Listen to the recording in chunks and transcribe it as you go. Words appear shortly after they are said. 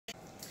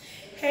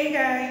Hey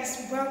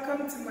guys,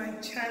 welcome to my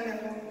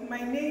channel. My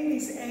name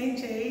is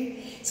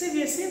NJ. So if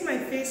you're seeing my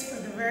face for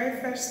the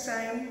very first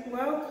time,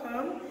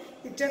 welcome.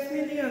 You're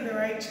definitely on the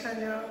right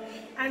channel.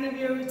 And if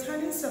you're a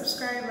returning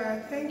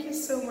subscriber, thank you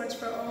so much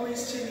for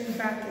always tuning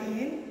back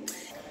in.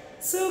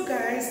 So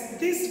guys,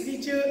 this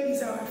video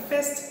is our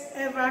first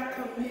ever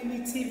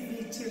community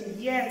video.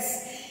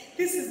 Yes,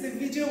 this is the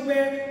video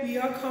where we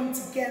all come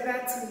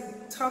together to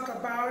talk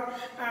about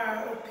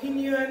our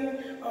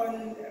opinion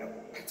on a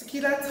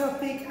particular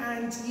topic.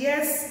 And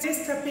yes,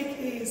 this topic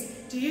is,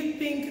 do you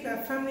think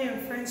that family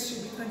and friends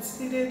should be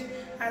considered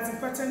as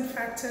important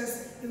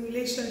factors in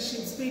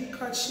relationships, be it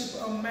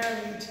courtship or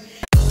marriage?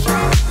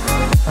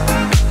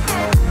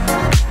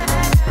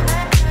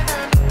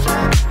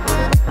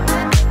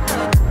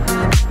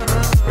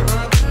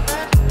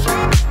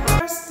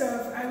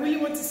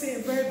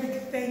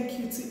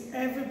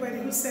 Everybody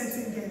who sent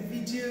in their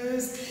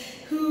videos,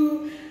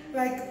 who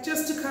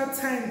just took out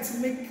time to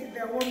make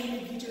their 1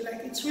 minute video.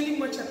 It's really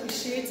much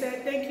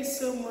appreciated. Thank you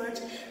so much.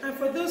 And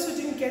for those who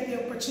didn't get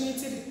the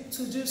opportunity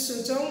to do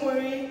so, don't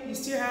worry, you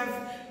still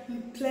have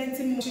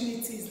plenty more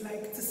opportunities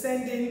to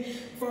send in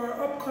for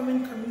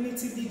upcoming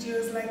community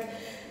videos.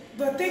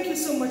 But thank you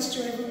so much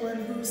to everyone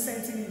who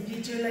sent in a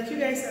video. You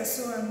guys are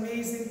so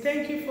amazing.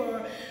 Thank you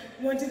for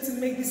wanting to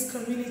make this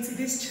community,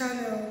 this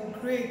channel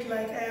great.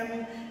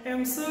 I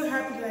am so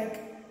happy.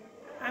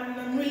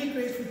 I'm really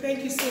grateful.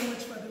 Thank you so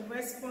much for the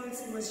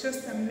response. It was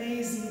just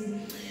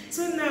amazing.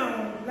 So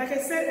now, like I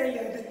said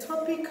earlier, the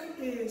topic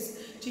is,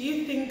 do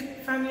you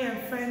think family and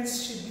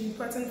friends should be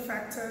important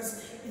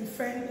factors in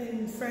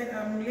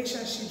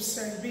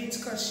relationships, be it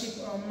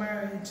courtship or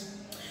marriage?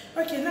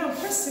 Okay, now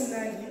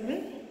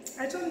personally,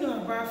 I don't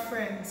know about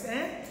friends,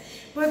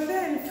 but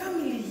then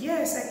family,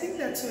 yes, I think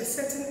that to a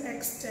certain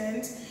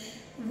extent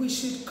we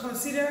should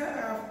consider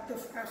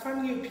our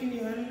family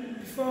opinion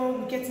before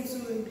we get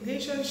into a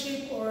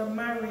relationship or a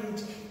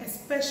marriage,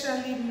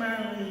 especially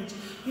marriage.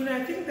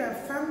 I think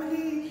that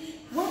family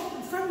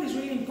is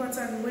really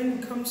important when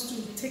it comes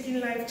to taking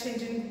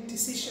life-changing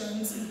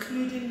decisions,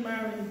 including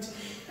marriage.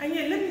 And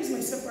yeah, let me use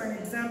myself for an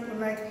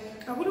example.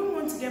 I wouldn't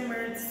want to get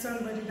married to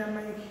somebody that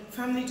my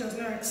family does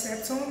not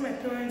accept, someone my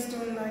parents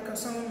don't like, or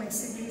someone my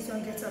siblings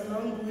don't get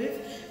along with.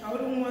 I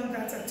wouldn't want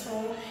that at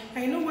all.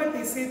 I know what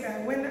they say,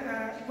 that when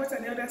what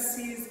an elder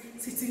sees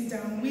sitting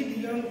down, with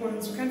the young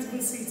ones, we can't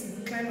even see it if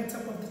we climb on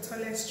top of the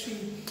tallest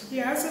tree.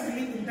 Yeah, I also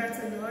believe in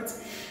that a lot.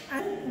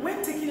 And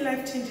when taking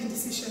life-changing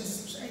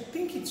decisions, I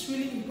think it's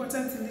really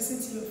important to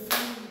listen to your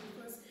family,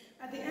 because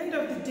at the end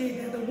of the day,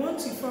 they're the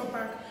ones you fall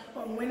back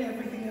on when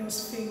everything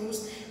else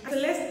fails. So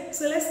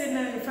let's say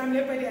now your family,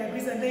 everybody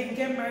agrees, and then you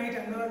get married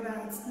and all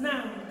that.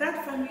 Now,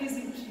 that family is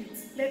impute.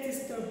 Let it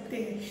stop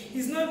there.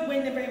 It's not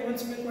whenever you want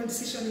to make one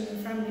decision in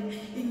your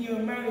family, in your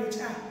marriage.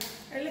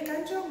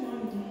 Can't your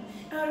mommy?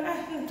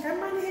 Can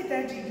money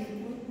daddy?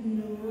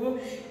 No,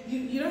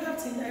 you don't have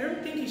to. I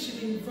don't think you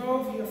should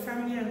involve your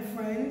family and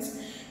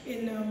friends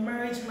in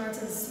marriage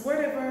matters.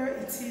 Whatever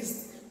it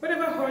is,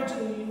 whatever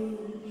hurdle you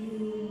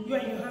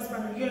and your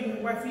husband, or you and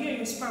your wife, you and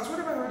your spouse,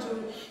 whatever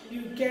hurdle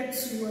you get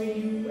to or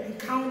you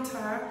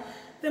encounter,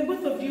 then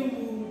both of you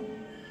will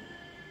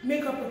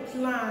make up a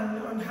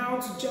plan on how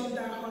to jump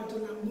that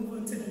hurdle and move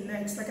on to the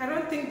next. I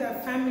don't think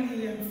that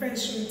family and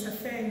friends should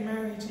interfere in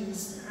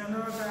marriages and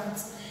all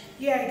that.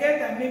 Yeah, I get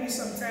that maybe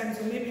sometimes,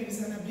 or maybe if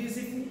it's an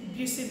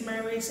abusive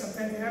marriage,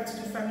 sometimes they have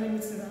to do family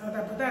meetings and all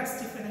that, but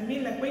that's different. I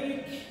mean,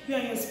 when you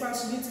and your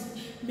spouse, you need to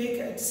make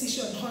a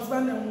decision,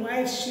 husband and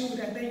wife should,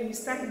 and then you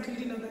start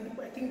including other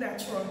people. I think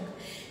that's wrong.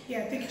 Yeah,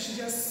 I think you should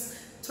just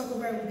talk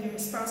about it with your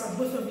spouse, and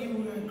both of you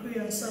will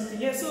agree on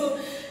something. Yeah, so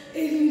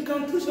in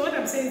conclusion, what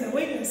I'm saying is that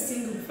when you're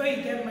single, before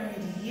you get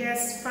married,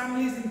 yes,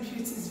 family's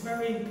impute is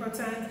very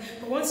important,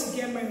 but once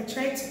you get married,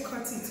 try to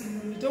cut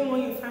it. You don't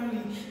want your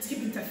family to keep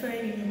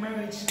interfering in your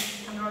marriage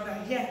and all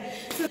that. Yeah,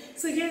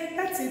 so yeah,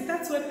 that's it.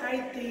 That's what I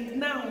think.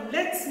 Now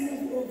let's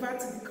move over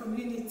to the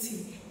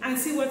community and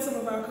see what some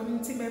of our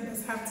community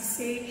members have to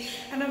say,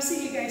 and I'll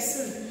see you guys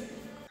soon.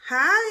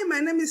 Hi,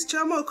 my name is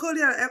Choma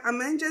Okoli. I'm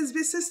NJ's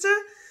big sister.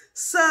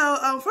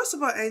 So, first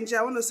of all, NJ,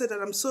 I want to say that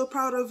I'm so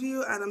proud of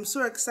you, and I'm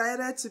so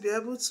excited to be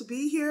able to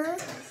be here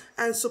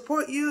and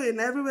support you in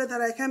every way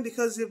that I can,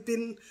 because you've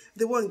been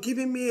the one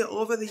giving me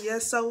over the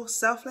years so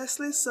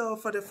selflessly. So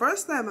for the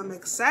first time, I'm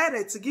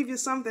excited to give you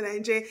something,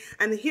 NJ,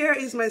 and here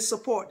is my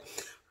support.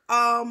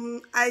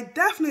 I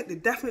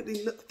definitely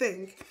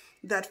think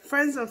that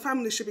friends and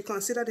family should be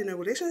considered in a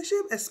relationship,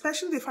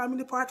 especially the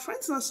family part.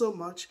 Friends not so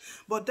much,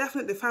 but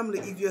definitely family.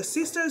 If your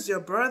sisters, your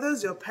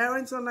brothers, your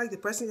parents don't like the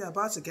person you're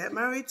about to get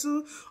married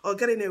to or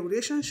get in a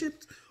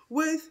relationship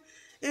with,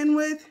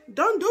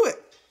 don't do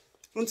it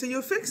until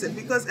you fix it,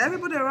 because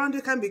everybody around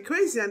you can be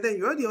crazy, and then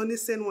you're the only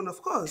sane one,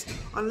 of course,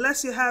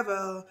 unless you have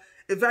a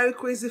very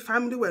crazy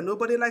family where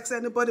nobody likes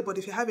anybody. But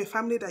if you have a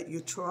family that you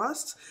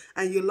trust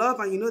and you love,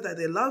 and you know that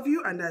they love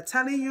you and they're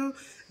telling you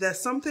there's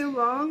something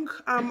wrong,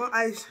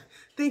 I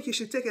think you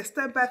should take a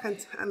step back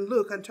and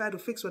look and try to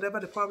fix whatever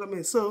the problem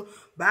is. So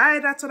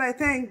bye, that's what I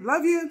think.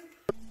 Love you.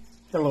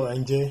 Hello,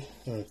 NJ.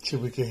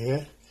 Chibuike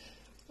here.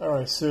 All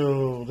right,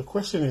 so the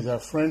question is, are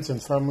friends and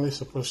family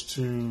supposed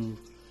to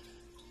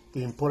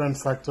be important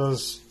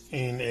factors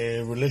in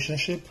a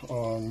relationship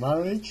or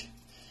marriage?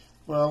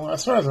 Well,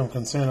 as far as I'm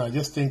concerned, I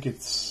just think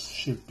it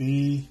should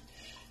be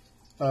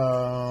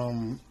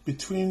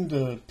between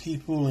the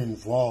people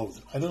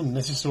involved. I don't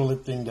necessarily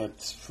think that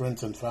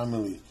friends and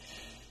family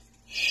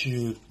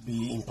should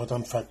be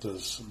important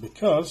factors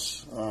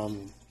because,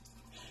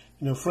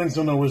 friends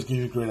don't always give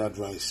you great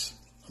advice.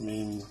 I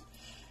mean,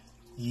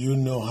 you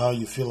know how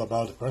you feel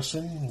about the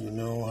person, you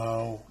know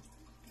how,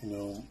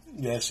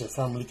 yes, your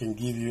family can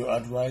give you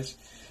advice,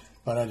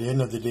 but at the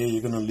end of the day,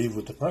 you're going to live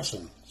with the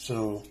person.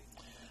 So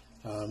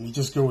you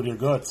just go with your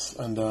guts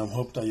and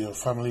hope that your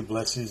family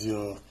blesses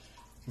your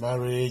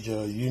marriage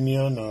or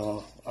union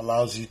or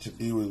allows you to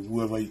be with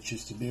whoever you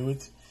choose to be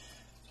with.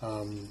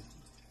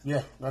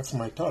 Yeah, that's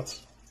my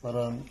thoughts. But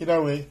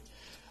either way,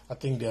 I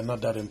think they're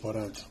not that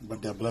important,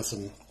 but their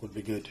blessing would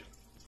be good.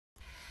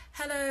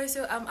 Hello,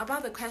 so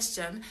about the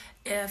question,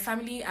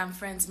 family and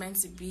friends meant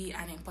to be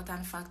an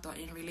important factor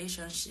in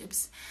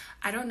relationships.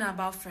 I don't know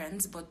about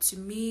friends, but to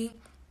me,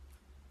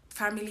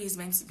 family is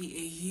meant to be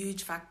a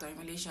huge factor in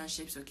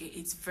relationships. Okay,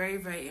 it's very,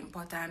 very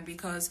important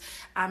because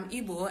I'm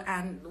Igbo,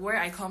 and where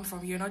I come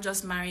from, you're not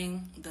just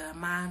marrying the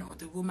man or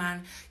the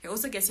woman, you're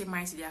also getting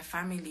married to their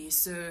family.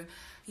 So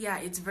yeah,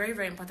 it's very,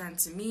 very important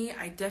to me.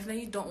 I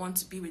definitely don't want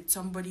to be with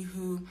somebody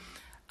who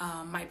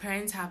my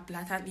parents have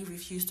blatantly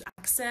refused to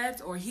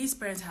accept, or his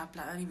parents have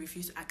blatantly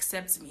refused to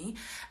accept me.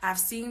 I've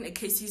seen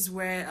cases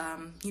where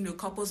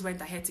couples went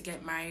ahead to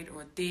get married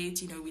or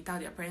date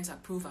without their parents'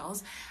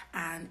 approvals,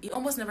 and it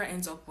almost never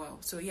ends up well.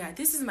 So yeah,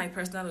 this is my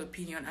personal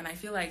opinion, and I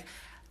feel like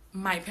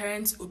my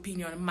parents'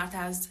 opinion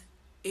matters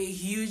a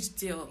huge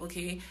deal,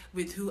 okay,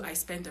 with who I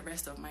spend the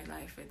rest of my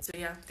life with. So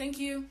yeah, thank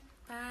you.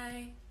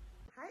 Bye.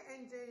 Hi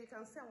NJ, you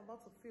can see I'm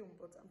about to film,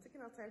 but I'm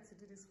taking out time to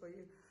do this for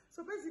you.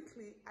 So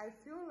basically, I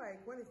feel like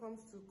when it comes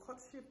to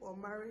courtship or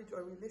marriage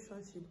or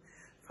relationship,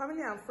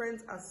 family and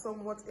friends are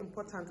somewhat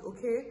important,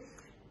 okay?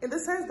 In the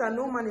sense that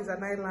no man is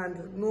an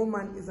island, no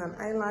man is an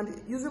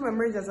island. Using my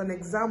marriage as an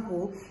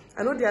example,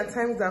 I know there are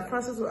times that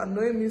Francis will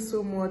annoy me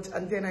so much,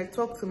 and then I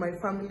talk to my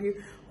family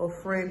or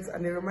friends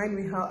and they remind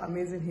me how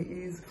amazing he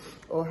is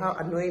or how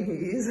annoying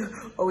he is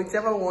or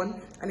whichever one,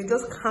 and it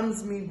just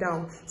calms me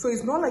down. So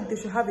it's not like they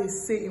should have a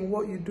say in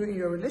what you do in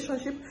your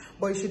relationship,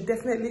 but you should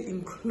definitely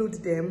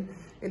include them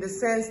in the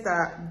sense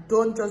that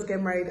don't just get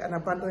married and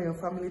abandon your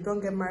family. Don't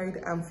get married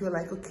and feel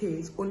like,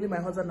 okay, it's only my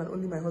husband and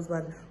only my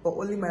husband,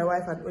 or only my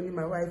wife and only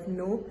my wife.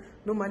 No,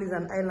 no man is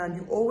an island.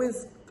 You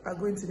always are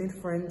going to need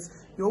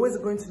friends. You're always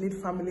going to need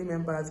family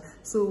members.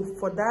 So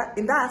for that,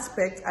 in that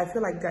aspect, I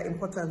feel like they're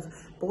important.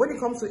 But when it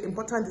comes to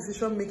important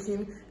decision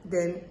making,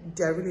 then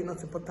they're really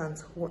not important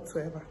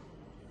whatsoever.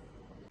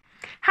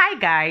 Hi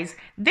guys,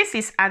 this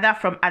is Ada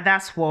from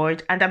Ada's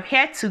World, and I'm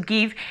here to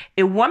give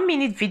a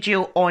 1-minute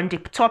video on the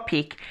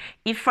topic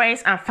if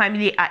friends and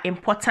family are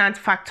important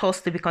factors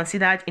to be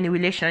considered in a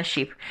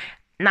relationship.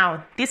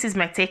 Now, this is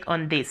my take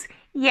on this.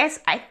 Yes,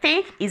 I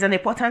think it's an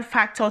important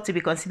factor to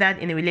be considered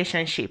in a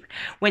relationship.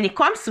 When it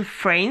comes to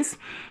friends,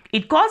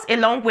 it goes a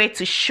long way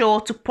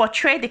to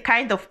portray the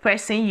kind of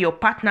person your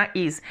partner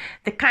is,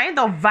 the kind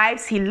of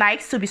vibes he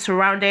likes to be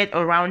surrounded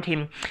around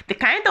him, the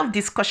kind of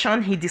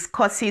discussion he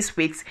discusses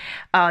with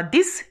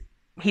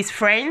his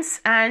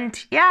friends,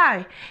 and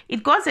yeah,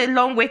 it goes a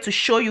long way to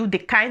show you the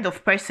kind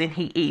of person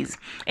he is.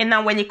 And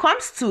now when it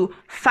comes to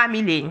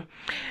family,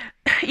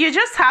 you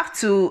just have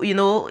to,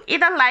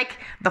 either like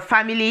the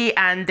family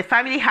and the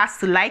family has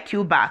to like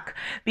you back,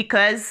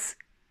 because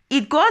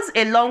it goes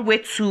a long way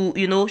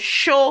to,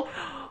 show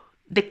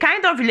the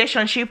kind of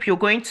relationship you're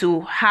going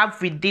to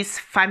have with this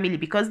family,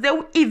 because they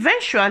will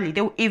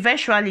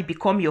eventually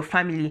become your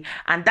family,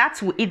 and that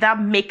will either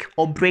make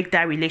or break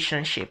that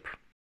relationship.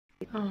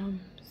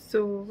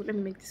 So let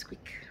me make this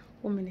quick,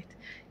 1 minute.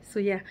 So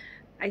yeah,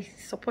 I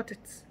support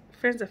it.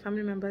 Friends and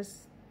family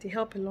members, they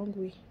help a long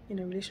way in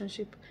a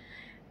relationship.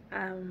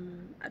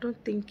 I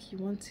don't think you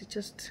want to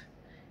just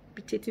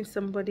be dating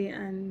somebody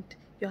and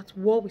you're at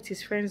war with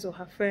his friends or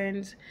her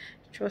friends.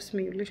 Trust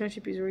me,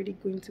 relationship is already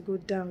going to go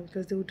down,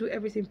 because they will do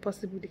everything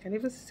possible. They can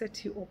even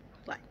set you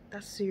up. Like,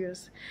 that's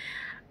serious.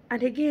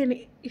 And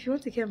again, if you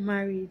want to get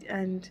married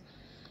and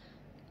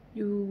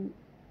you're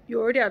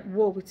already at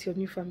war with your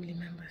new family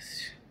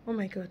members, oh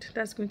my god,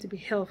 that's going to be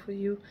hell for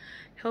you,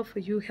 hell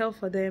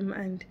for them,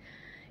 and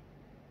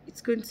it's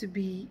going to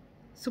be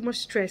so much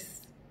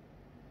stress,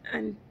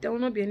 and there will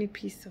not be any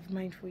peace of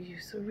mind for you.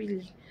 So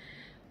really,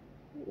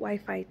 why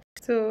fight?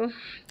 So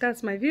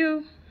that's my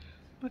view.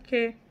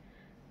 Okay,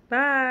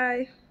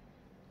 bye.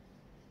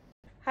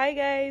 Hi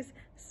guys,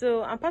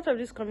 so I'm part of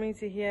this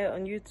community here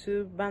on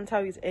YouTube,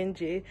 Banter with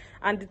NJ,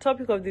 and the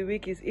topic of the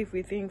week is if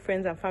we think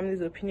friends and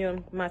family's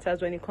opinion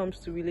matters when it comes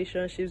to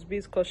relationships, be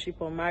it courtship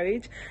or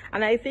marriage.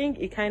 And I think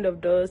it kind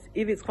of does.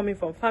 If it's coming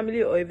from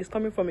family or if it's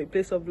coming from a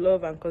place of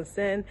love and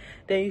concern,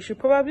 then you should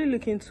probably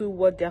look into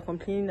what they're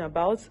complaining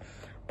about.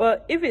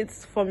 But if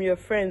it's from your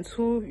friends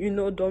who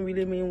don't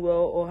really mean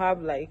well or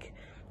have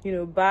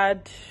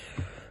bad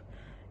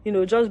you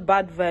know, just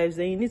bad vibes,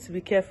 then you need to be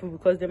careful,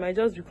 because they might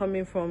just be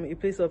coming from a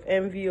place of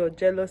envy or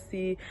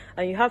jealousy,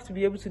 and you have to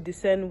be able to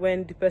discern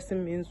when the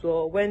person means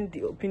well, when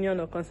the opinion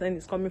or concern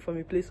is coming from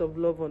a place of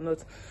love or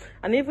not.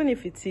 And even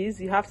if it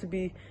is, you have to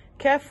be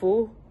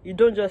careful. You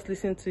don't just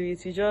listen to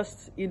it, you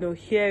just, you know,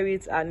 hear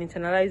it and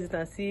internalize it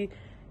and see,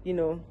 you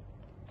know,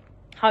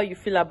 how you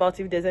feel about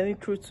it, if there's any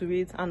truth to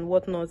it and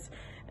whatnot.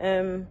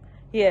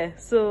 Yeah,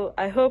 so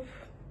I hope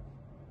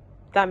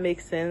that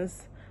makes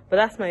sense, but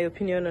that's my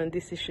opinion on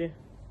this issue.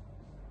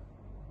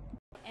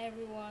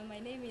 Everyone, my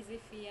name is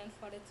Ife, and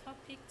for the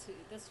topic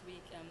this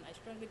week, I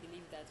strongly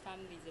believe that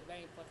family is a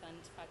very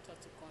important factor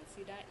to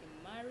consider in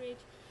marriage.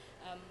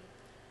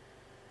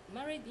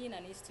 Marriage being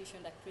an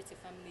institution that creates a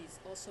family is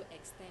also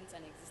extends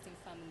an existing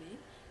family,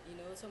 you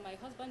know. So my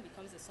husband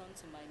becomes a son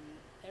to my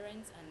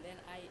parents, and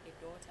then I a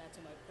daughter to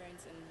my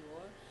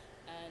parents-in-law,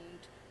 and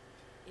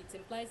it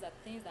implies that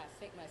things that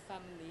affect my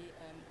family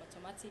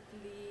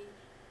automatically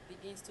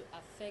begins to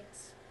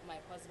affect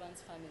my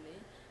husband's family.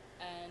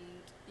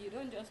 And you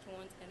don't just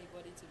want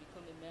anybody to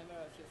become a member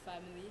of your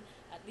family.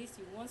 At least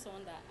you want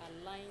someone that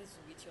aligns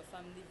with your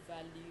family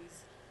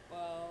values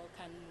or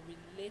can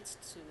relate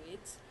to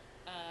it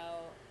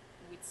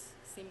with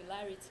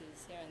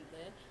similarities here and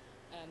there,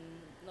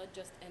 not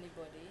just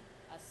anybody.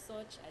 As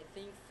such, I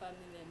think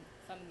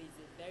family is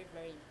a very,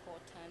 very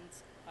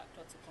important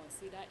factor to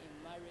consider in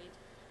marriage.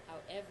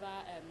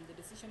 However, the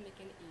decision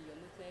making in your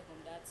nuclear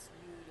home, that's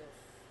you, your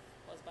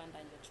husband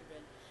and your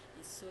children,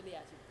 is solely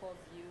at your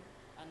purview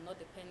and not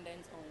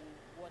dependent on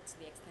what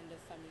the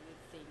extended family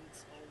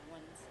thinks or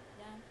wants.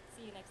 Yeah,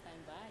 see you next time.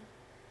 Bye.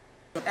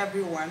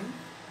 Everyone,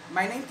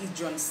 my name is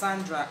John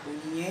Sandra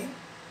Onyinye.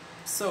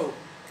 So,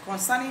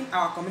 concerning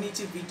our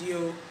community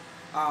video,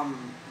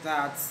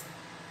 that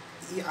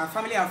our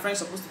family and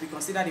friends are supposed to be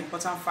considered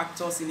important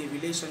factors in a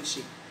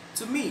relationship.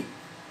 To me,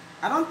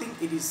 I don't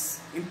think it is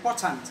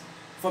important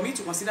for me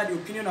to consider the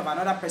opinion of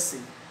another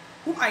person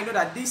whom I know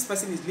that this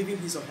person is living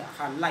his or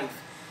her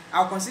life.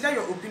 I'll consider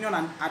your opinion,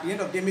 and at the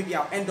end of the day, maybe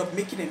I'll end up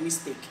making a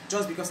mistake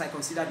just because I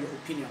considered your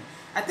opinion.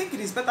 I think it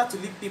is better to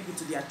leave people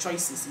to their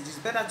choices. It is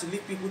better to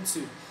leave people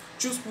to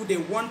choose who they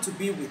want to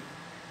be with.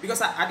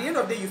 Because at the end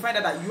of the day, you find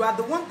out that you are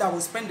the one that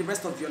will spend the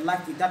rest of your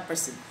life with that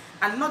person,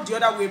 and not the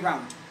other way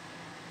around.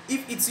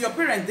 If it's your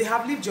parents, they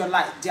have lived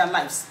their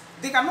lives.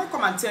 They cannot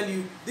come and tell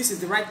you this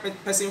is the right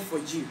person for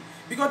you,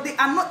 because they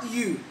are not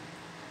you.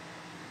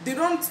 They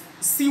don't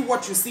see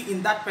what you see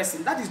in that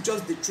person. That is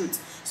just the truth.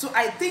 So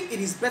I think it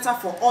is better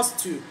for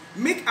us to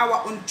make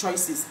our own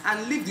choices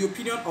and leave the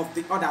opinion of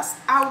the others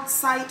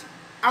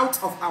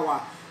out of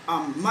our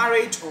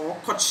marriage or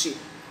courtship.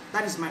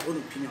 That is my own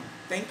opinion.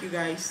 Thank you,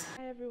 guys.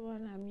 Hi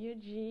everyone, I'm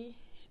Yuji,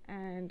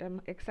 and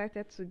I'm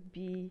excited to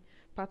be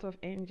part of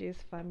NJ's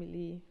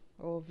family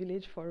or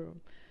village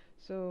forum.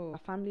 So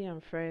family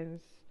and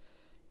friends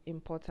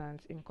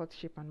important in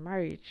courtship and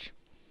marriage.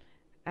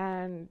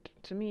 And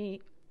to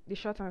me, the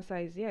short answer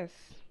is yes,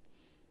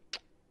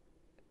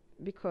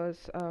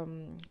 because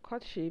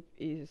courtship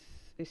is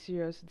a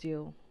serious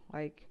deal.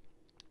 Like,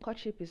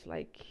 courtship is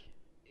like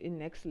a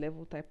next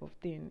level type of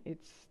thing.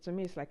 It's, to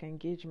me, it's like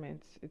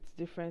engagement. It's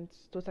different,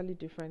 totally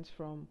different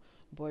from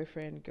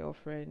boyfriend,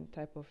 girlfriend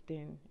type of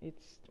thing.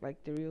 It's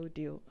like the real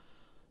deal.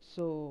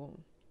 So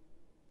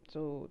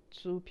two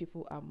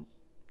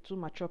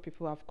mature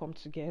people have come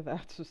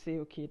together to say,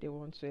 okay, they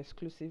want to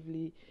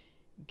exclusively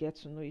get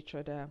to know each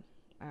other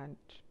and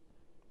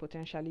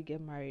potentially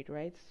get married,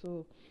 right?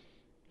 So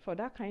for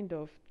that kind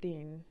of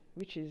thing,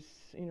 which is,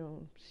 you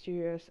know,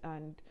 serious,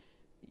 and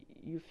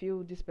you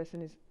feel this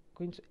person is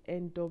going to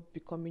end up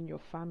becoming your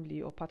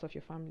family or part of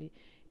your family,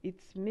 it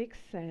makes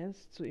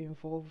sense to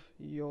involve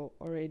your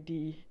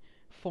already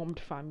formed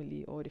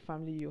family or the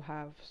family you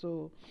have.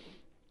 So,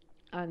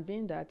 and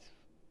being that,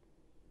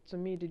 to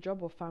me, the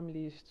job of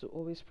family is to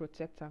always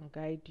protect and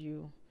guide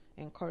you,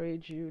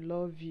 encourage you,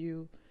 love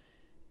you.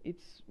 It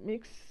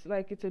makes,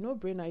 like, it's a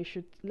no-brainer. You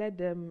should let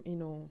them, you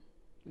know,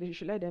 you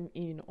should let them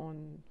in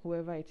on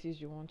whoever it is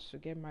you want to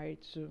get married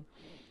to.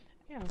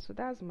 Yeah, so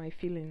that's my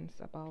feelings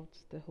about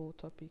the whole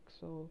topic.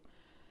 So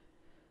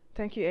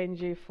thank you,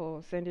 NJ,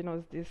 for sending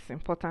us this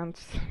important,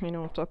 you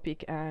know,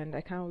 topic, and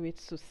I can't wait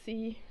to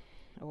see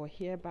or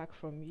hear back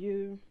from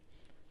you.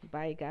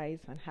 Bye, guys,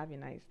 and have a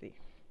nice day.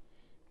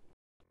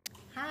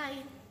 Hi,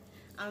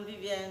 I'm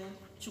Vivian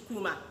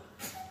Chukuma,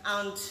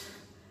 and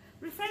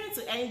referring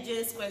to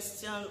NJ's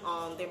question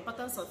on the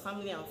importance of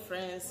family and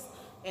friends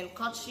in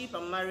courtship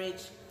and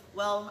marriage,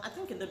 well, I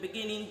think in the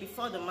beginning,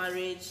 before the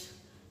marriage,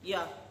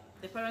 yeah,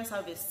 the parents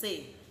have a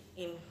say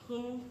in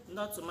whom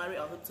not to marry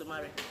or who to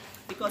marry,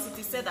 because it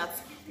is said that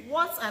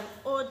what an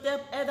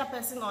elder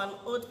person or an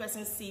old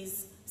person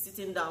sees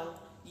sitting down,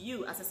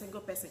 you as a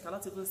single person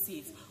cannot even see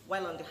it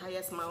while on the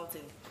highest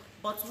mountain.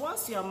 But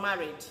once you are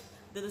married,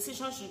 the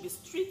decision should be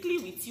strictly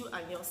with you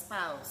and your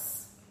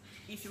spouse.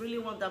 If you really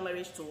want that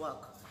marriage to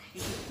work, you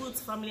should put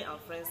family and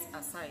friends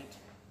aside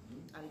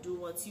and do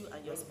what you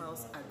and your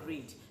spouse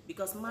agreed,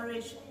 because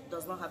marriage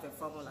does not have a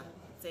formula.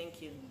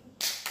 Thank you.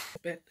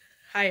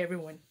 Hi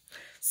everyone.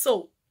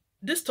 So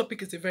this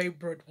topic is a very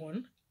broad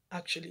one,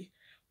 actually.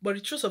 But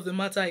the truth of the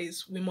matter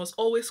is, we must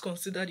always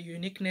consider the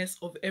uniqueness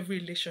of every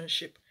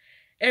relationship.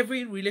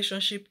 Every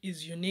relationship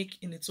is unique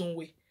in its own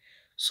way.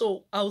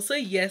 So I'll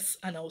say yes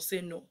and I'll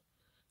say no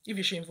if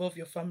you should involve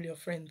your family or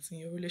friends in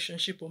your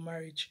relationship or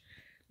marriage.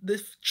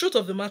 The truth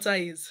of the matter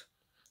is,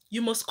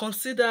 you must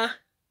consider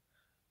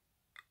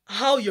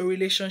how your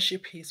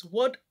relationship is,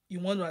 what you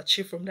want to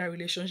achieve from that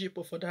relationship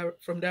or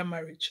from that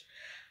marriage.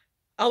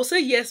 I'll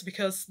say yes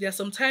because there are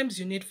sometimes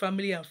you need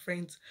family and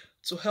friends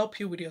to help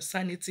you with your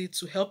sanity,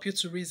 to help you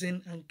to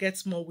reason and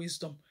get more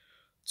wisdom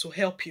to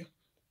help you.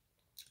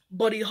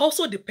 But it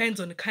also depends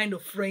on the kind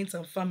of friends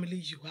and family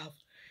you have.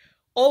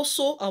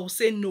 Also, I will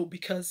say no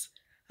because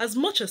as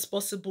much as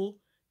possible,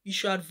 you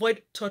should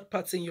avoid third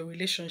party in your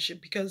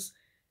relationship because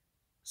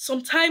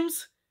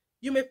sometimes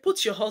you may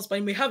put your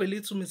husband, you may have a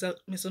little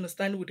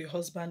misunderstanding with your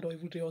husband or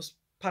with your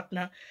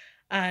partner,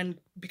 and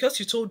because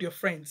you told your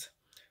friends,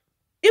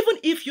 even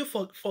if you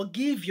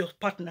forgive your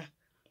partner,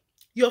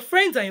 your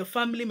friends and your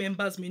family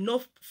members may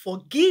not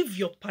forgive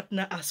your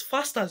partner as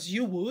fast as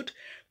you would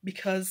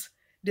because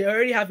they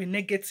already have a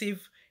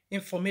negative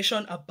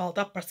information about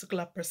that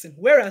particular person.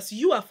 Whereas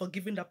you are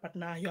forgiving that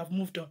partner and you have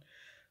moved on.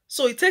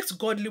 So it takes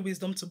godly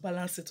wisdom to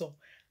balance it all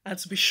and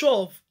to be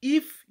sure of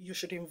if you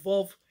should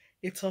involve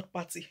a third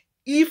party.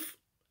 If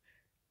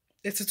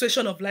a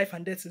situation of life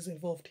and death is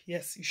involved,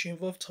 yes, you should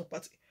involve third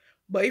party.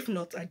 But if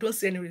not, I don't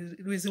see any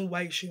reason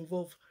why you should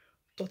involve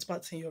third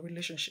party in your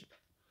relationship.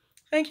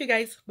 Thank you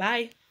guys.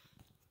 Bye.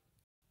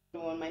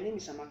 Everyone, my name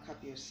is Amaka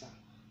Biosa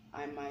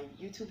and my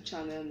YouTube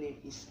channel name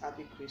is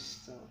Abby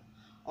Crystal.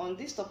 On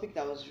this topic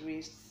that was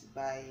raised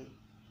by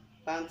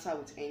Banter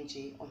with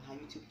NJ on her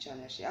YouTube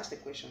channel, she asked a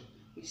question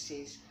which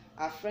says,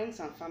 are friends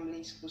and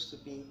family supposed to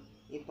be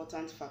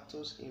important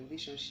factors in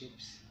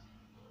relationships,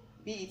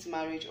 be it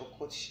marriage or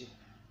courtship?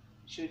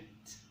 Should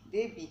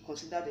they be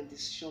considered in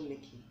decision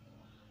making?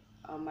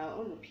 My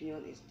own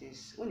opinion is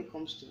this: when it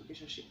comes to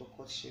relationship or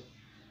courtship,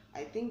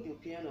 I think the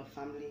opinion of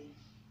family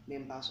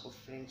members or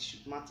friends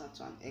should matter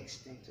to an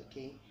extent,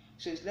 okay?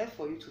 So it's left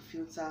for you to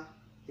filter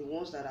the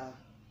ones that are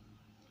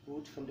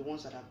good from the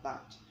ones that are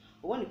bad.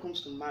 But when it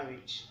comes to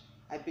marriage,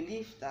 I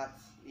believe that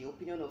the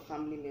opinion of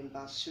family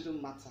members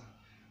shouldn't matter,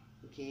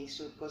 okay?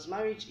 So because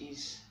marriage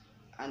is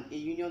a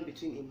union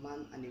between a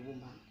man and a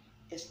woman,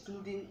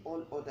 excluding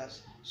all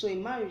others. So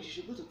in marriage, you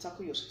should be able to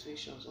tackle your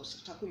situations or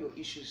tackle your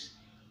issues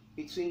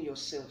between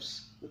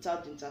yourselves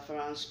without the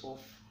interference of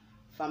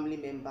family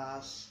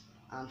members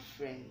and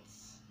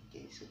friends.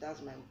 Okay, so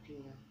that's my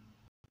opinion.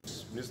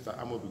 Mr.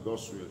 Amobi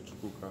Goswell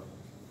Chukuka,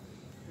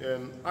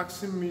 and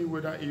asking me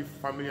whether if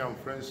family and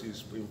friends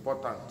is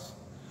important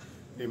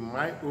in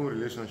my own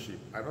relationship,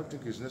 I don't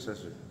think it's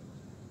necessary.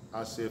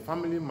 As a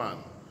family man,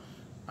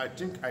 I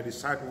think I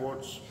decide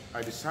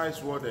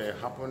what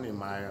happened in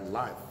my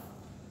life,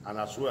 and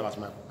as well as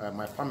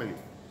my family.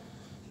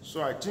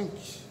 So I think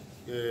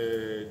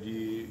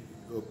the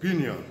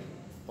opinion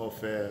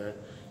of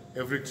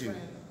everything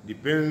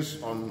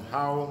depends on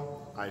how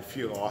I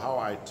feel or how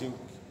I think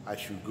I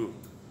should go.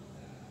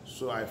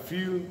 So I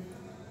feel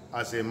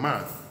as a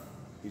man,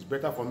 it's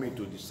better for me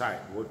to decide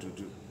what to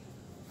do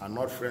and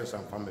not friends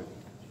and family.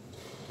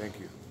 Thank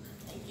you.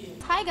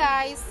 Hi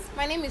guys,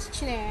 my name is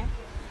Chine.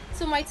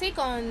 So my take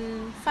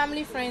on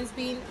family friends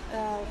being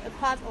a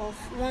part of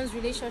one's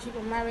relationship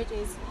or marriage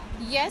is,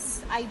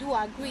 yes, I do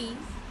agree,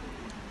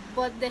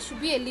 but there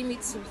should be a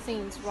limit to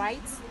things,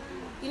 right?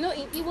 You know,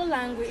 in Igbo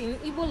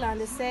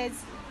land, it says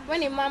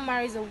when a man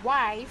marries a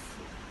wife,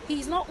 he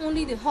is not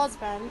only the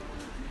husband,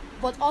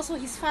 but also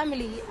his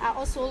family are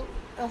also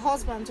a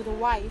husband to the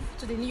wife,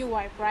 to the new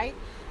wife, right?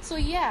 So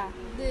yeah,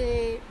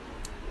 the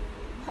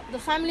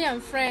family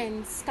and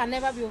friends can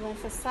never be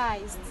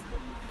overemphasized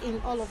in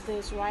all of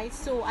this, right?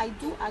 So I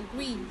do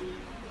agree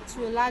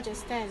to a large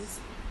extent,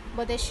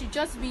 but there should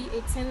just be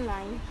a thin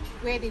line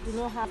where they do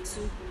not have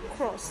to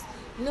cross.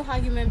 You know how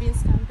human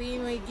beings can be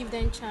when you give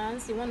them a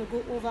chance, they want to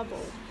go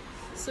overboard.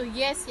 So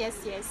yes.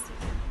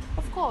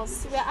 Of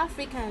course, we are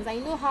Africans. I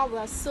know how we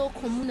are so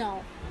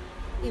communal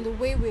in the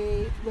way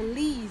we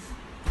live.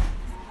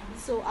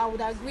 So I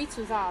would agree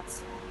to that.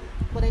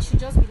 But there should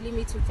just be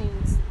limit to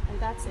things, and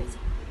that's it.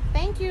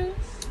 Thank you.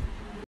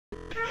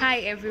 Hi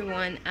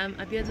everyone, I'm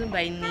Abiodun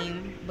by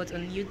name, but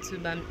on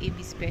YouTube I'm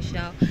AB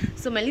Special.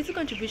 So my little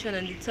contribution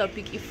on the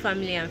topic, if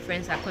family and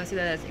friends are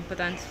considered as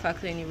important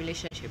factor in a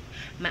relationship,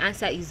 my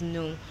answer is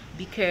no,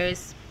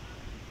 because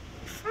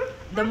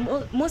the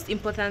most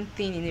important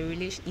thing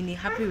in a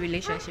happy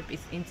relationship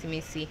is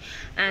intimacy.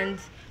 And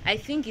I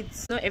think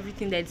it's not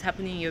everything that's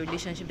happening in your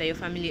relationship that your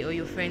family or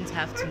your friends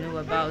have to know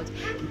about,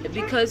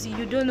 because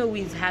you don't know who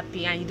is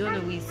happy and you don't know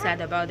who is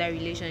sad about that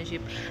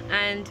relationship.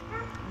 And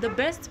the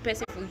best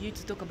person for you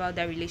to talk about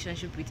that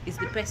relationship with is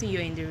the person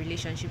you're in the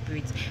relationship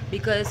with,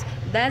 because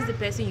that's the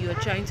person you're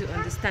trying to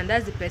understand,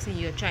 that's the person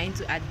you're trying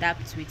to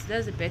adapt with,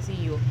 that's the person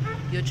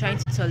you're trying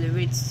to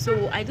tolerate.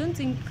 So I don't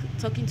think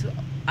talking to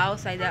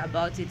outsider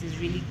about it is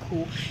really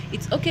cool.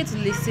 It's okay to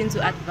listen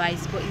to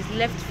advice, but it's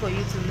left for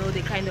you to know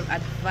the kind of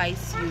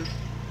advice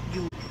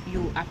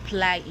you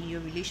apply in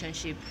your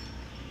relationship.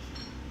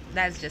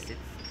 That's just it.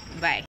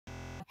 Bye.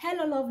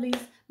 Hello, lovelies.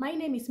 My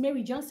name is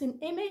Mary Johnson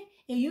Eme,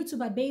 a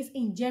YouTuber based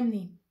in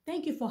Germany.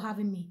 Thank you for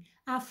having me.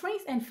 Our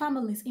friends and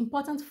families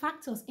important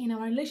factors in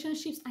our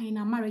relationships and in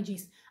our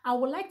marriages. I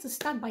would like to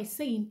start by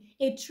saying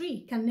a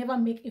tree can never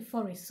make a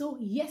forest. So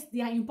yes,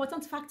 they are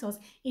important factors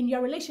in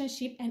your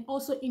relationship and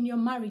also in your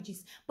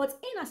marriages. But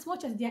in as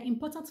much as they are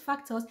important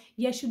factors,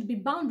 there should be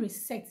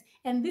boundaries set.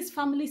 And these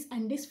families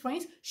and these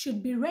friends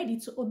should be ready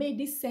to obey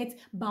these set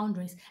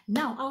boundaries.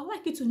 Now, I would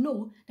like you to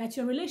know that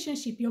your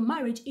relationship, your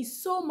marriage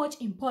is so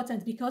much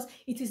important because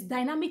it is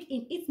dynamic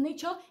in its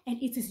nature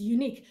and it is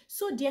unique.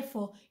 So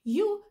therefore,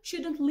 you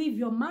shouldn't leave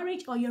your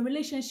marriage or your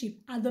relationship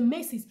at the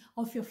mercies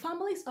of your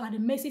families or at the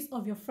mercies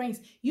of your friends.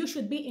 You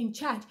should be in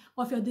charge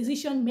of your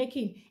decision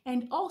making,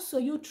 and also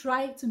you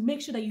try to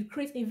make sure that you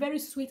create a very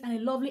sweet and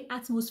a lovely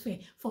atmosphere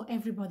for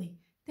everybody.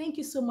 Thank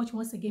you so much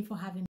once again for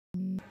having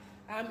me.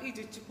 I'm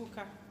Ije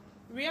Chukwuka.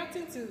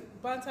 Reacting to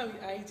Banter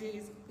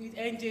with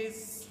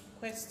NJ's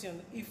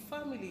question, if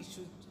family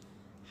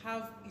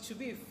should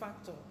be a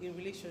factor in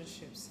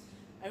relationships,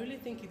 I really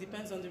think it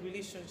depends on the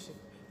relationship.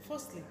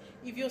 Firstly,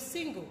 if you're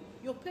single,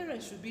 your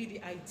parents should be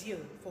the ideal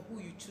for who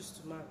you choose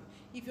to marry.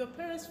 If your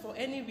parents, for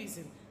any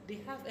reason, they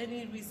have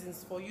any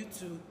reasons for you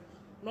to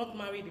not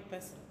marry the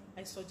person,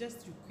 I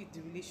suggest you quit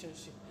the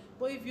relationship.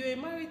 But if you're a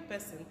married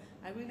person,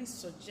 I really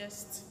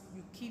suggest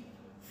you keep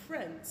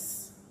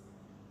friends,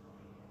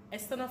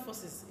 external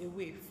forces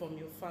away from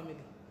your family.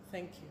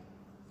 Thank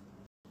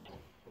you.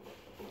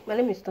 My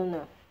name is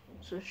Tona.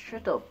 So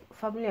straight up,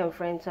 family and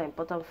friends are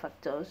important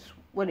factors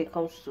when it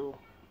comes to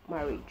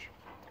marriage.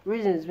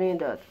 Reasons being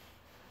that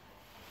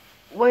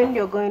when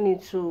you're going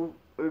into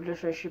a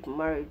relationship,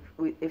 marriage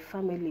with a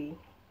family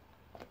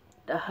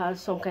that has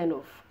some kind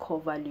of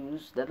core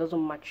values that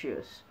doesn't match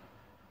yours,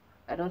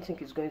 I don't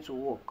think it's going to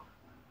work.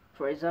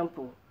 For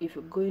example, if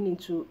you're going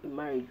into a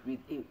marriage with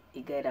a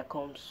guy that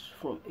comes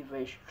from a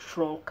very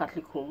strong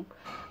Catholic home,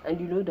 and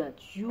you know that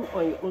you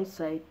on your own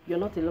side, you're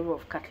not a lover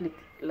of Catholic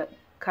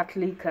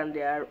and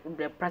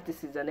their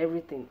practices and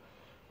everything,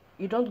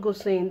 you don't go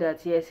saying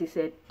that yes, he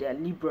said they're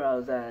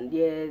liberals and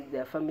yes,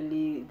 their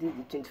family, this is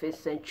the 21st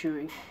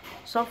century.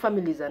 Some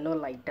families are not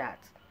like that,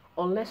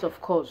 unless of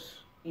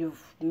course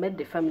you've met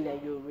the family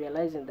and you're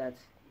realizing that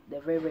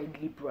they're very, very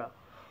liberal.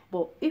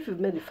 But if you've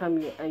met the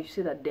family and you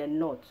see that they're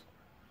not,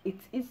 it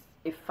is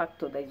a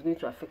factor that is going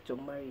to affect your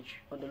marriage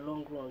on the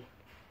long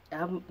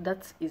run.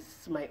 That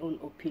is my own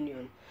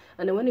opinion.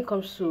 And then when it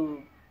comes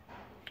to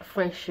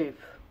friendship,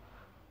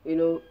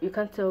 you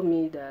can't tell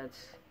me that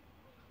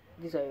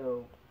these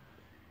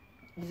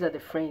are the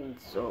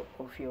friends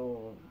of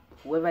your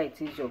whoever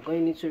it is you're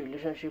going into a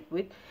relationship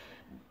with.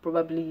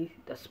 Probably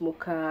the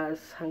smokers,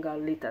 hang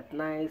out late at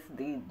night,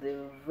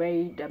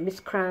 they're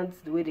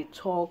miscreants, the way they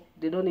talk,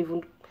 they don't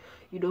even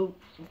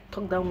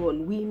talk down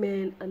on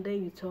women, and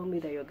then you tell me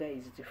that your guy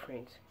is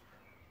different.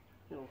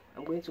 No,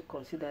 I'm going to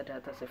consider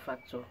that as a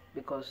factor,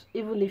 because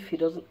even if he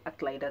doesn't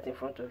act like that in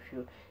front of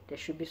you, there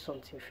should be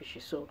something fishy.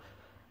 So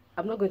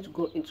I'm not going to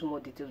go into more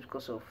details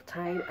because of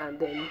time. And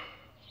then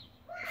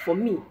for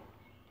me,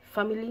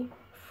 family,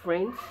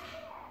 friends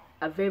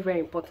are very, very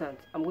important.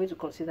 I'm going to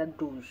consider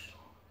those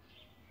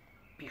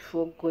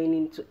before going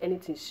into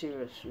anything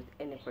serious with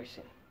any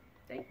person.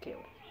 Thank you.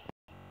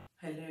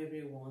 Hello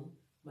everyone.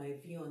 My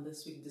view on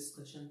this week's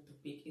discussion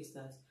topic is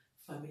that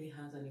family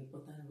has an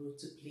important role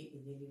to play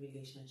in any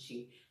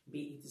relationship, be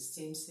it the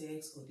same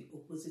sex or the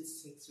opposite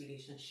sex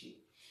relationship.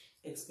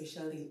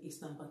 Especially in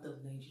eastern part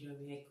of Nigeria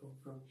where I come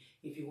from,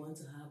 if you want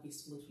to have a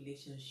smooth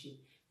relationship,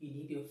 you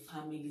need your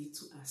family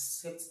to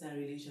accept that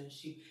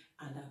relationship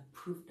and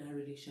approve that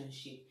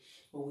relationship.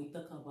 When we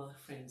talk about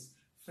friends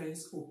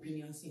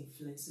opinions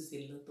influences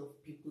a lot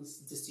of people's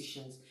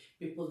decisions.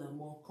 People are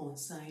more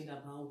concerned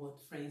about what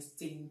friends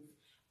think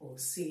or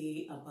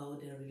say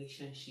about their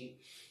relationship.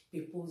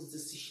 People's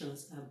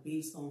decisions are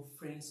based on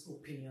friends'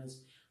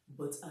 opinions,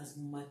 but as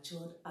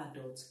matured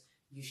adults,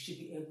 you should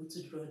be able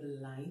to draw the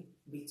line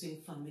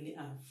between family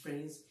and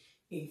friends'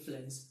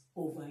 influence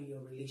over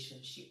your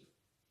relationship.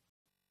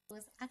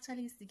 Was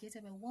actually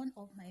instigated by one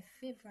of my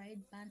favorite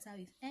Banter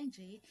with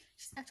NJ.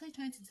 She's actually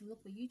trying to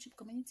develop a YouTube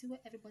community where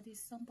everybody is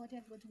somebody,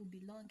 everybody will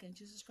belong, and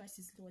Jesus Christ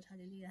is Lord.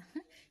 Hallelujah.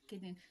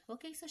 Kidding.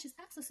 Okay, so she's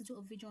asked us to do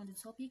a video on the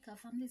topic. Are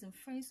families and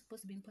friends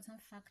supposed to be important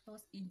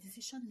factors in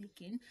decision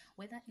making,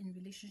 whether in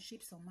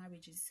relationships or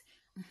marriages?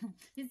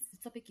 This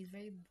topic is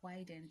very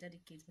wide and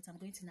delicate, but I'm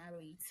going to narrow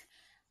it.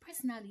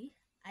 Personally,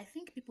 I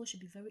think people should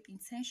be very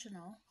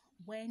intentional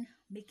when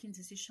making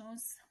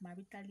decisions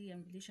maritally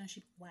and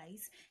relationship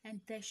wise,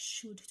 and they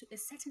should to a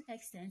certain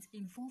extent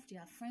involve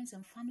their friends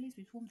and families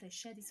with whom they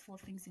share these four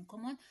things in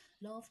common: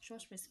 love,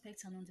 trust,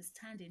 respect, and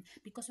understanding.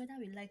 Because whether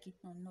we like it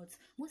or not,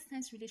 most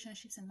times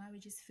relationships and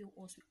marriages fail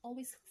us, we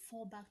always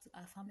fall back to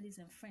our families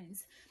and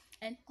friends.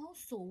 And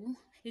also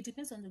it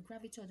depends on the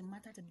gravity of the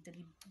matter to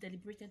be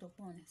deliberated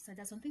upon. So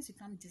there's some things you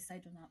can't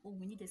decide on our own.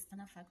 We need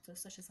external factors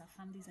such as our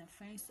families and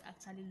friends to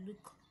actually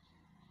look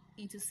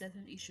into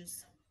certain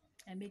issues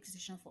and make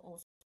decision for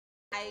us.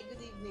 Hi,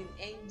 good evening,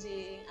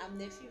 NJ. I'm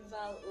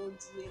Nefival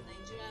Odwe,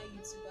 Nigerian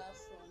YouTuber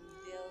from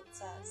Delta.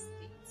 Delta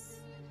State.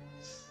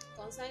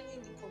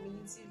 Concerning the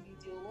community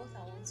video, what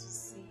I want to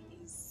see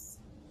is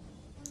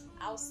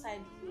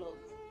outside vlog.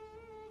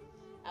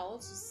 I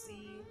want to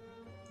see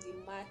the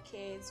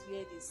markets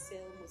where they sell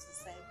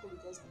motorcycle,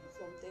 because people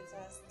from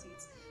Delta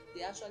State,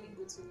 they actually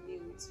go to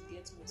New to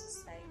get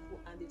motorcycle,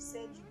 and they've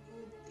said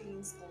good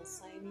things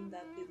concerning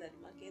that place, that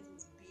the market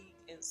is big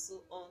and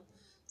so on.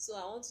 So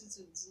I want you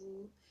to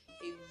do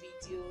a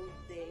video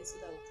there so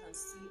that we can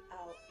see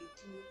how it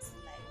looks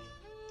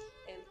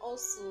like, and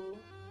also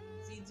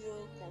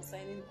video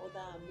concerning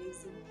other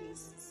amazing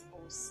places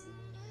also.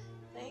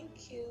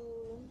 Thank you.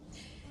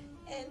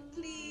 And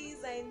please,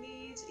 I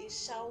need a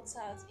shout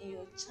out in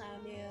your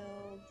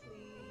channel,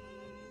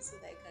 please, so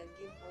that I can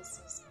get more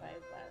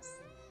subscribers.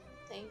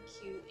 Thank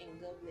you and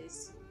God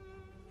bless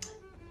you.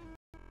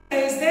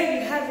 Guys,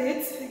 there you have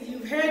it.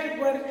 You've heard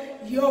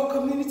what your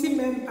community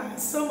members,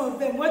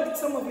 what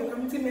some of your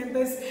community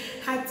members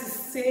had to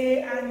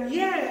say. And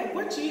yeah,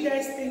 what do you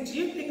guys think? Do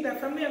you think that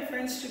family and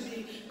friends should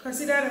be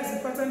considered as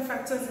important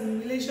factors in a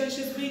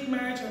relationship, be it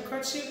marriage or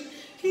courtship?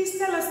 Please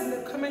tell us in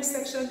the comment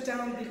section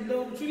down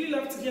below. We'd really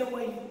love to hear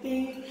what you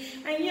think.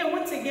 And yeah,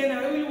 once again,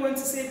 I really want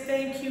to say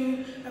thank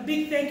you, a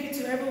big thank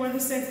you to everyone who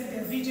sent in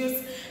their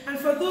videos. And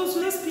for those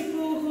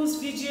people whose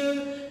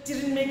video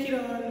didn't make it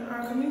on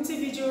our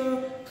community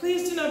video,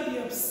 please do not be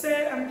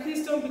upset and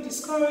please don't be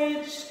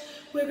discouraged.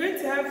 We're going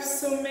to have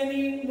so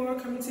many more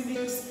community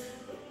videos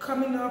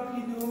coming up,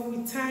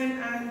 with time,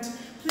 and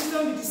please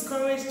don't be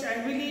discouraged.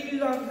 I really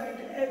love that.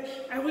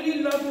 I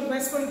really love the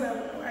response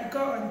that I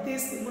got on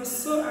this. It was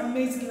so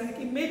amazing. Like,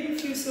 it made me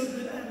feel so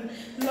good and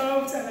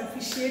loved and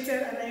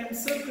appreciated, and I am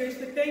so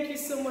grateful. Thank you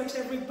so much,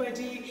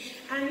 everybody.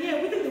 And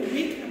yeah, within the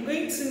week, I'm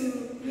going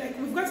to,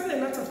 we've gotten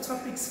a lot of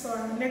topics for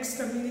our next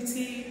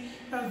community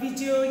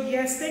video.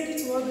 Yes, thank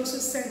you to all those who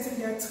sent in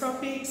their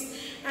topics.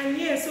 And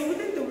yeah, so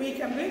within the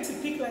week, I'm going to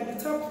pick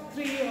the top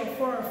 3 or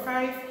 4 or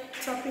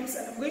 5 topics,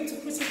 and I'm going to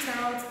put it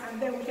out,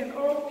 and then we can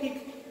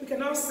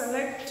all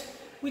select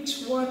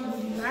which one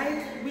we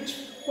like, which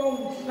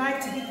one we'd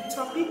like to be the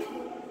topic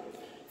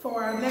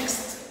for our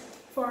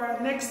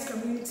next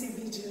community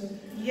video.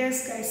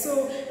 Yes, guys,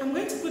 so I'm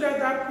going to put out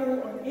that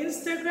poll on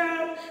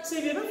Instagram. So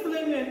if you're not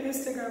following me on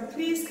Instagram,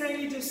 please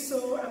kindly do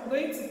so. I'm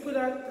going to put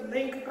out the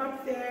link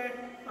up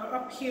there or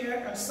up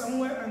here or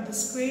somewhere on the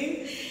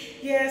screen.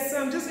 Yes,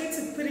 so I'm just going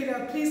to put it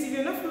up. Please, if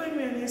you're not following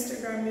me on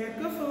Instagram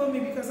yet, go follow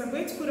me, because I'm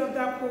going to put up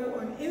that poll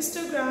on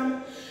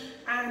Instagram,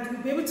 and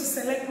we'll be able to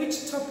select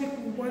which topic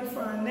we want for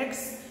our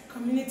next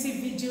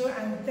community video,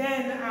 and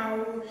then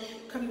I'll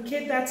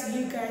communicate that to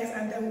you guys,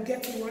 and then we'll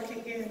get to work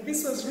again.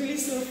 This was really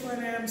so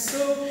fun. I am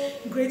so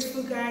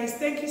grateful, guys.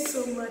 Thank you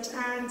so much.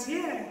 And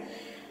yeah,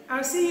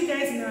 I'll see you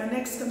guys in our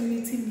next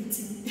community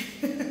meeting.